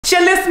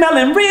Chili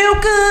smelling real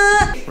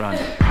good. Run.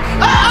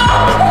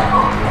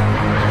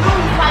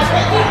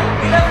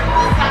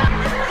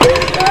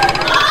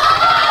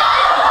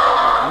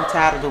 I'm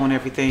tired of doing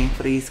everything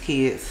for these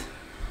kids.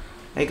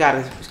 They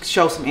gotta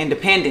show some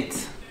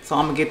independence. So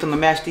I'm gonna get them to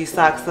match these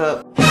socks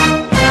up.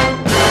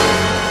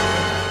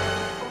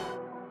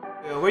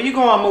 Where you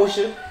going,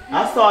 Musha?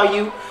 I saw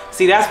you.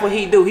 See, that's what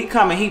he do. He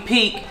come and he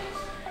peek,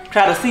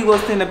 try to see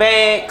what's in the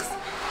bags,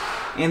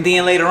 and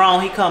then later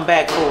on he come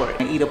back for it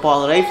and eat up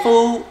all of their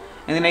food,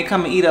 and then they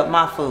come and eat up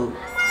my food.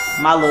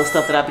 My little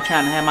stuff that I be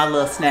trying to have, my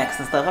little snacks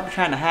and stuff. I be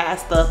trying to hide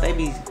stuff. They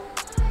be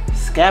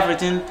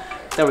scavenging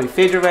the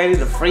refrigerator,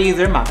 the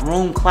freezer, my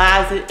room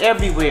closet,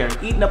 everywhere,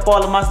 eating up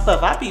all of my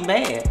stuff. I be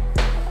mad.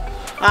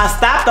 I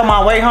stopped on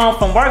my way home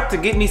from work to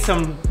get me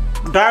some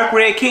dark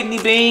red kidney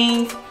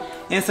beans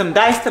and some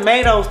diced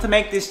tomatoes to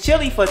make this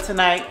chili for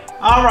tonight.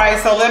 All right,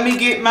 so let me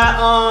get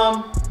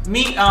my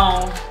meat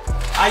on.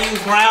 I use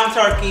ground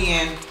turkey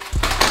and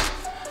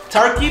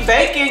turkey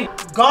bacon.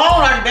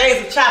 Gone are the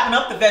days of chopping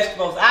up the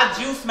vegetables. I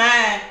juice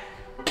mine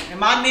and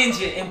my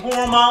Ninja and pour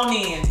them on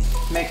in.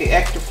 Make it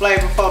extra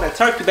flavorful. That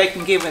turkey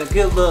bacon give it a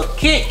good little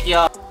kick,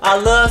 y'all. I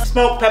love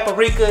smoked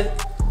paprika,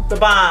 the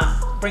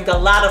bomb. Bring a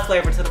lot of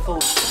flavor to the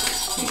food.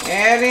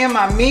 Add in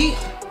my meat,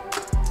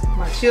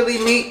 my chili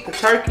meat, the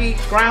turkey,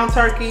 ground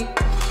turkey,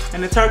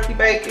 and the turkey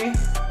bacon.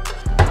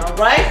 All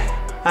right,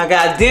 I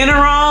got dinner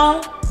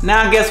on.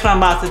 Now guess what I'm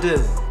about to do?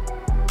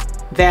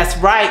 That's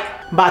right,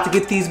 I'm about to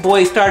get these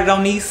boys started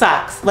on these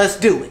socks. Let's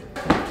do it.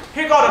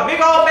 Here go the big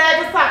old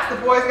bag of socks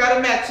the boys gotta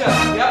match up.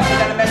 Yep, they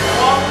gotta match up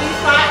all of these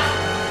socks.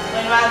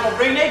 Then I gotta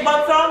bring their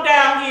butts on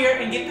down here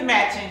and get the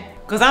matching.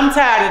 Cause I'm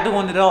tired of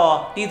doing it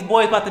all. These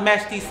boys about to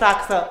match these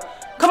socks up.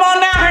 Come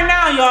on down here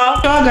now, y'all.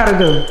 Y'all gotta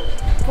do.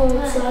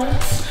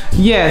 Socks.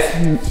 Yes,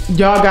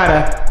 y'all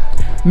gotta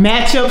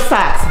match up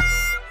socks.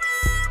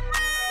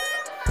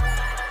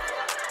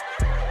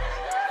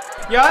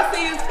 Y'all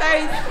see his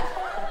face?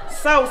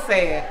 So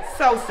sad,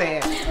 so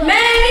sad.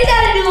 Man, we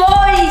gotta do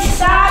all these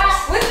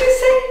socks. What you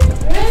say?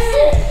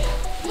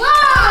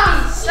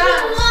 Mom,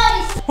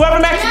 socks. Whoever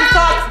matches the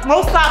socks,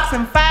 most socks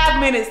in 5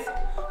 minutes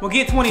will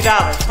get $20.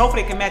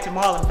 Hopefully they can match them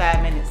all in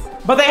 5 minutes.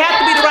 But they have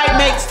to be the right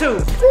mates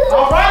too.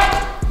 All right,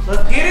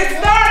 let's get it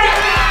started.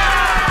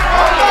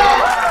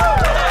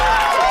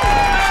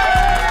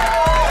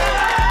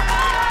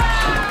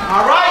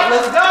 All right,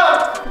 let's go.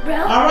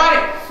 All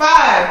right,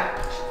 5,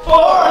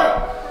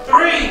 4,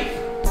 3,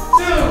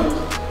 2,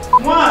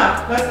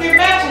 1. Let's get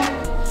matching.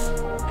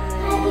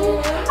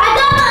 I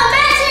got my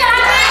matching.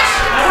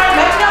 All right,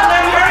 let's go.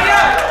 Let me hurry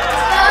up.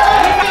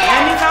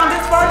 And we found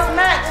this first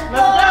match.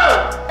 Let's go.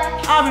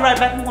 I'll be right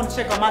back. We want to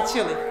check on my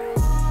chili.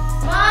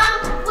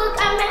 Mom, look,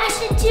 I'm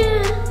matching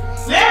too.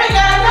 Larry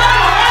got it.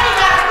 Larry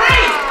got it.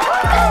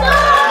 Let's go.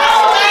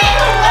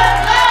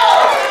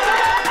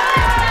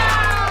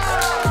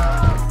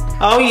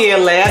 Oh yeah,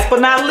 last but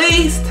not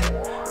least,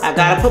 I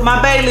gotta put my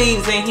bay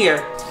leaves in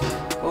here.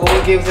 Oh,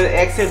 it gives it an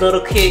extra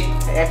little kick,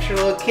 an extra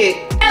little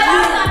kick.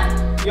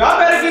 Y'all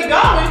better get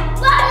going.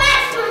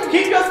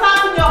 Keep your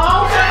socks in your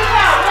own separate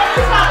house.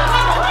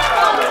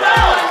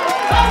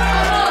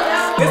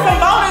 There's some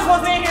bonus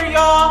ones in here,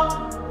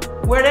 y'all,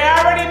 where they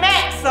already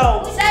matched,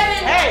 so. 7.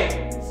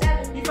 Hey,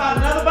 7. you found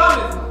another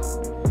bonus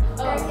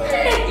one.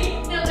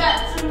 Okay.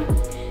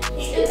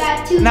 Still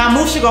got 2. Now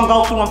Musha gonna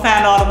go through and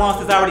find all the ones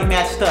that's already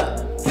matched up.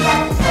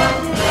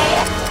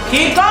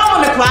 Keep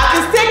going, the clock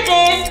is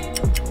ticking.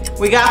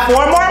 We got 4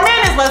 more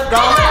minutes. Let's go,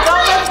 let's go,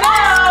 let's go.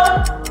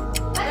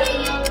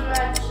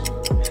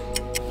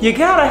 You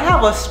gotta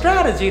have a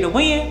strategy to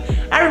win.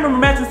 I remember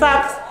matching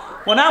socks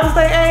when I was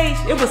their age.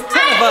 It was 10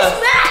 of us.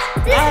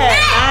 I had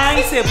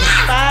 9 siblings,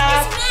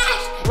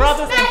 5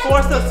 brothers and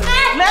 4 sisters.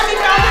 Let me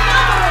know.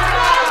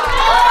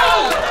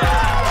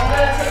 I'm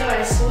gonna take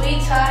my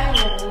sweet time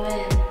and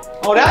win.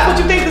 Oh, that's what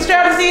you think the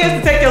strategy is,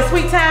 to take your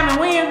sweet time and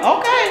win?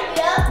 Okay.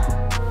 Yep.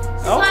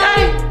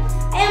 Okay.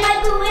 Am I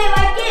going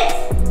like this?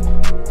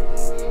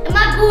 Am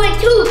I going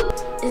too?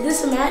 Is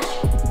this a match?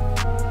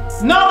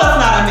 No, that's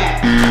not a match.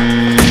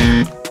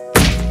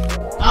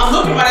 I'm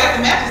looking right at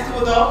the matches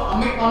too, though. I'm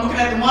looking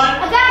at the one.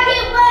 I gotta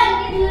get one,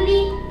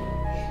 Judy.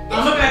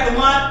 I'm looking at the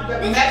one,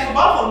 the match for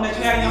both of them that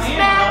you had in your hand,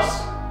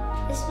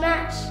 though. This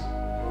match.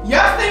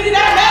 Y'all think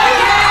that match?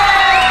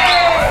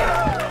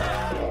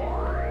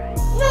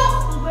 No,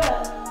 bro.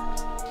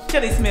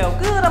 Chili smell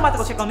good. I'm about to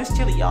go check on this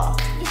chili, y'all.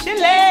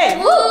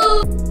 Chili.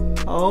 Woo.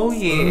 Oh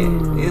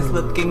yeah, it's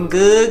looking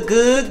good,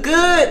 good,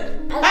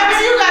 good. How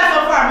many you got so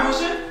far,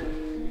 Musha?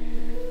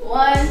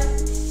 1,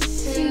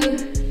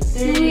 2,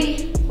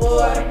 3,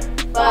 4,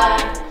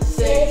 5,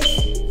 6,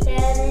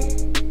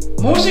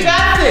 7. Musha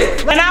got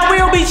 6. And I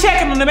will be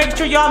checking them to make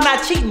sure y'all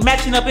not cheating,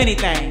 matching up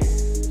anything.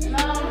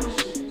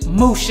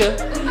 Musha.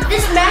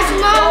 This match,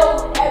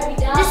 Mom.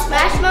 This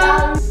match,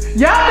 Mom.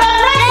 Y'all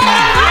got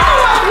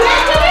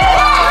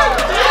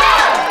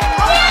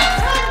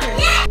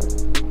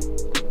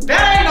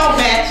that ain't no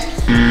match.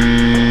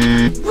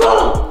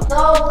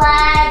 No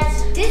lads.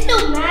 This no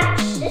match.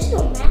 This no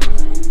match.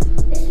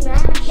 This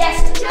match. Yes.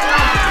 This match.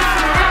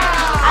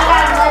 I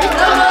gotta let it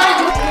go.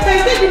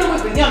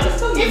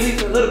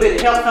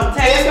 help some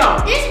taste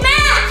on. This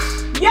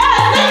match.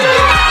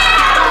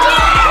 Yes,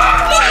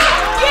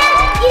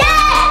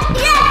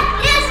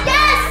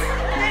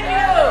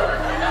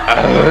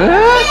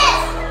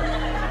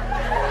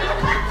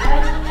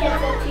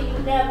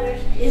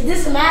 Is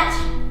this a match?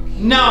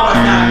 no, it's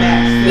not a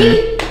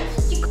match.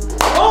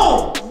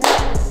 Oh!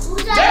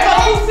 Who's There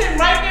that? goes who's sitting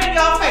right there in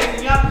y'all face.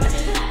 And y'all...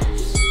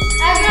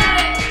 I got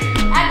it.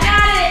 I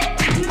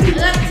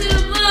got two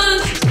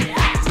moves.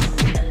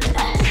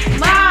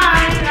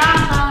 Mine.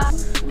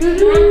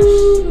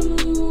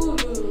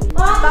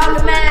 About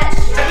the match.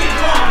 I keep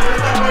going.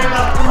 Let's not worry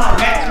about it. Come on,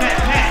 match.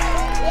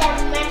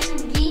 Yeah, match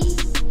McGee.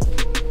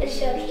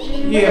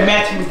 Yeah,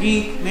 match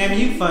McGee. Man,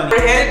 you funny.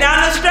 We're headed down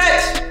the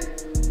stretch.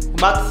 I'm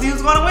about to see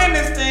who's gonna win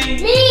this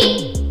thing. Me.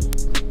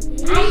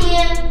 I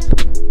am.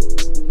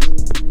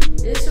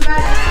 It's a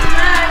match.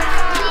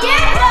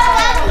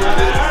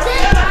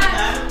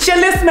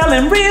 Chili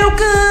smelling real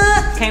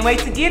good. Can't wait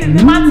to get it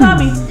in my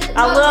tummy.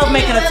 I love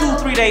making a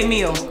 2-3 day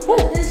meal. Woo.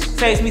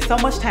 Saves me so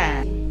much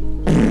time.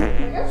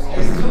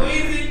 It's too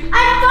easy. I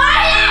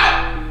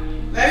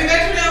farted! Let me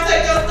make sure you don't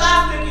take your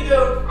socks if you do.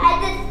 I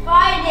just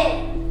farted.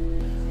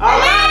 All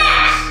right.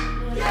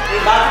 We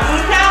about to do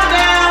the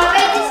countdown.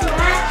 Wait, this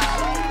match.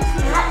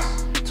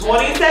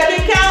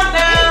 20-second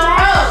countdown.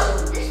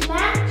 This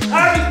match.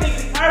 Hurry,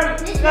 Stinky, hurry.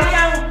 We got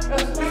time.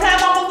 We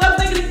have almost up,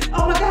 Stinky.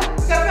 Oh my God,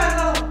 we gotta find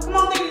another one. Come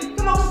on, Stinky,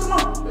 come on.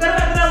 We gotta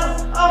find another one.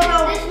 Oh no.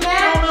 This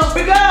match. Oh no.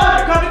 We go.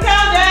 Here comes the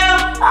countdown.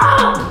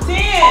 10,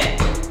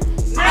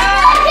 9,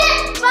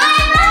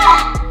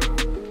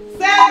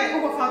 7.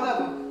 Ooh, I found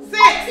another one. 6.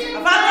 I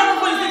found another one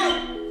for you, Stinky.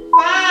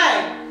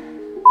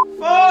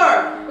 5,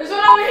 4. There's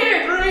one over here.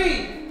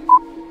 3,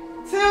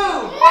 2,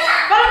 1.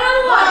 Found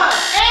another one.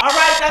 All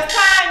right, that's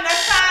time.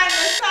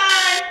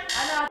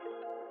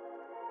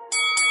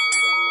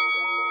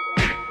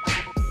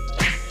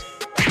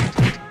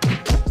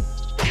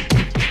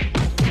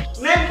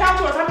 Let me count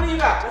to us. How many you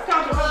got? Let's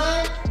count to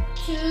us.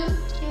 1, 2,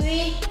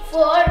 3,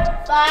 4,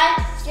 5,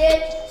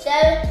 6,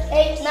 7,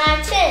 8,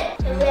 9, 10.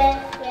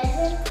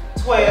 11,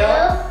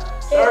 12,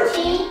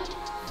 13,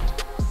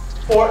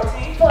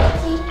 14,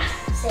 14,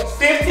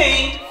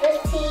 15,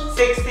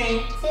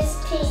 16,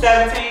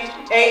 17,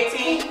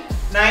 18,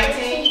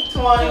 19,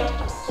 20,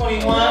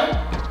 21,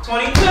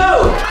 22. Yay! We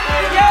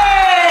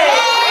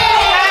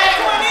got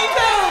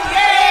 22.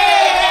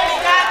 Yay! We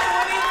got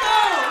 22.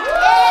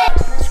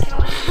 Let's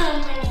count how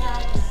many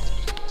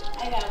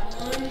I got.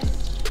 1,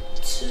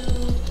 2,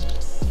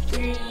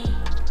 3,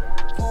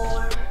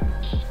 4,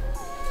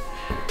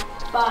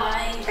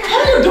 5. What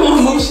are you doing,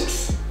 Lucius?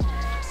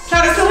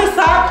 Trying to steal his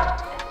sock?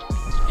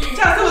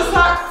 Trying to steal his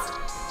socks?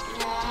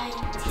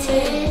 9,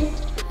 10,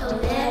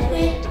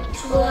 11,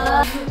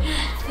 12,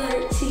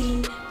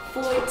 13,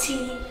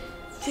 14,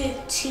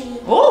 15,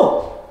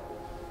 Oh,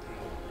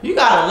 you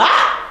got a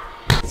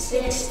lot.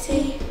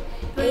 16,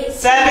 18,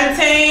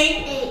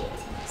 17.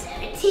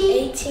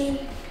 18,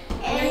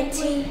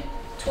 19,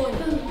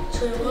 20,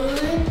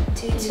 21,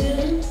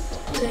 22,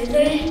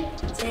 23,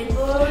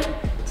 24,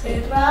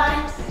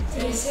 25,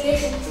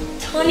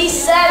 26,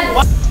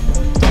 27.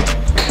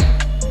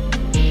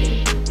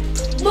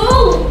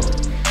 Move!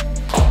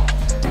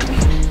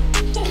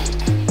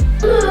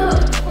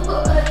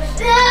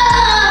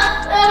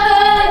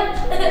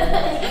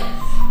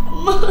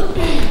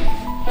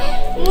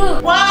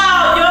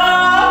 Wow,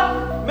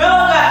 y'all!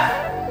 Melo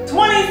got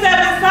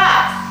 27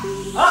 socks.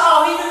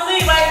 Uh-oh, he's in the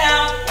lead right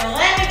now. And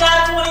Landon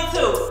got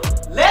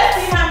 22. Let's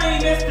see how many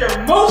Mr.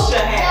 Musha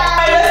has. All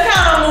right, let's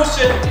count on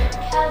Musha.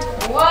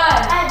 1,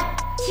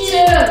 2,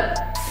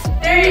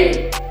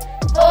 3,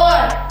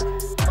 4,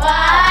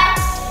 5,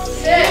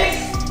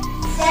 6,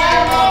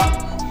 7,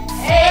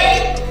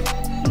 8,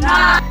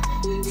 9,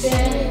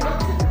 10.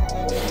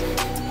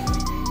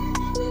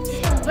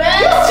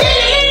 You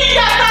cheated! You ain't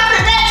got socks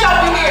and match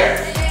over here.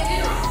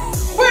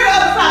 Where the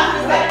other socks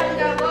is at?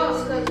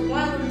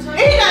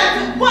 He got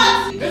what?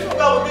 This will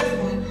go with this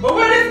one. But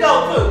where this go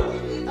to?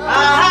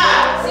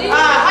 Aha! See?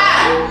 Aha!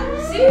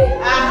 See?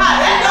 Aha!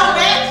 That don't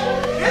match.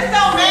 This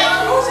don't match.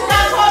 Musha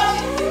got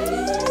torchy.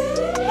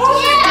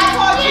 Musha got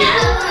torchy.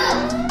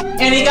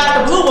 And he got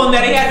the blue one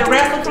that he had to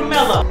wrestle from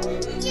Melo.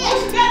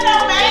 That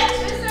don't match.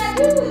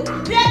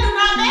 That do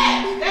not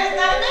match. That's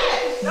not a match.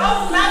 Those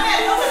do not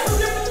match. Those are two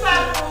different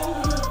socks.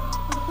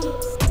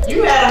 You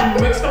had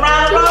them mixed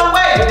around the wrong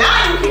way.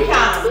 Now you can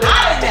count them.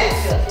 Now they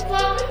match up.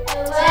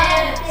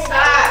 11,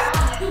 Stop.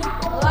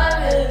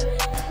 11,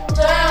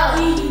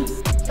 12,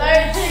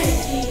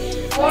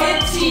 13,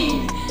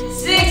 14,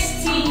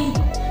 16,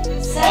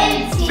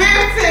 17,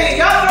 15.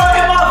 Y'all throw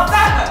him off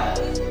soccer.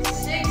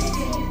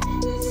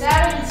 16,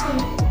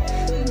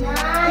 17.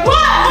 9.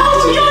 What?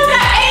 Musha, you only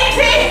got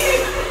 18.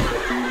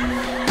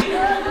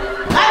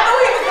 I knew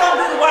he was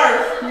gonna do the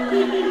worst.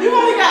 You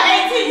only got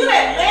 18. You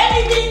let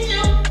Lanny beat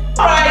you.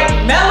 All right,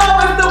 Melo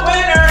is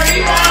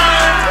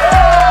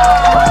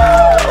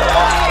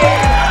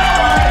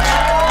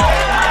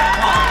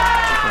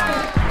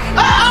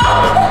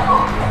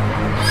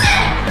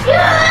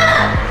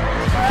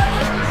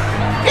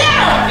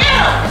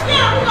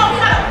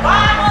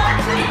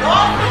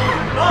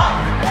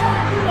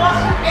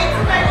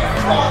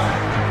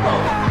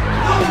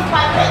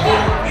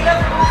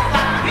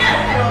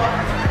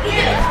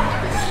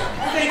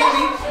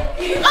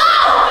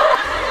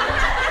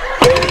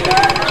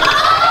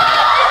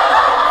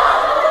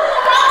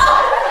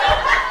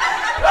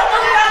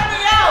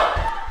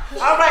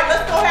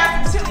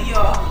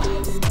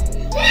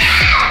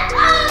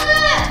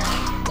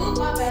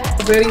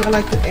ready, I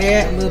like to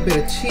add a little bit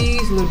of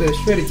cheese, a little bit of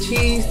shredded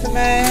cheese to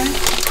mine.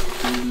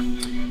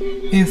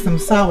 And some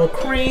sour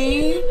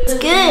cream. It's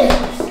good.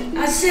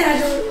 I said I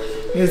don't.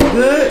 It's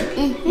good?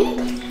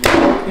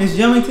 It's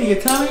yummy to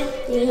your tummy?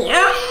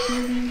 Yeah.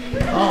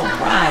 All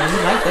right, you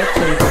like that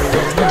taste.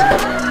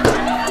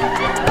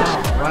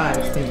 All right,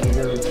 it's thinking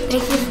good.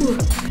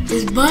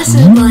 It's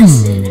bussin'.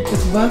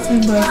 It's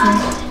bussin'.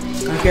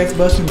 I guess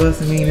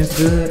bussin' mean it's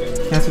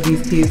good. That's what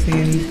these kids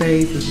saying these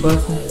days, it's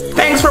bussin'.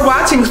 Thanks for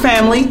watching,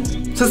 family.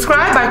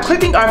 Subscribe by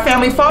clicking our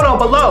family photo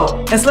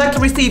below and select to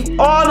receive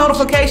all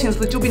notifications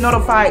so that you'll be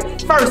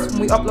notified first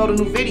when we upload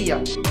a new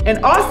video. And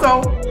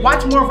also,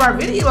 watch more of our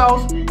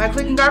videos by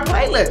clicking our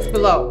playlist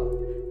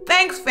below.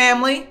 Thanks,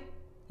 family.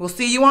 We'll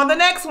see you on the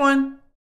next one.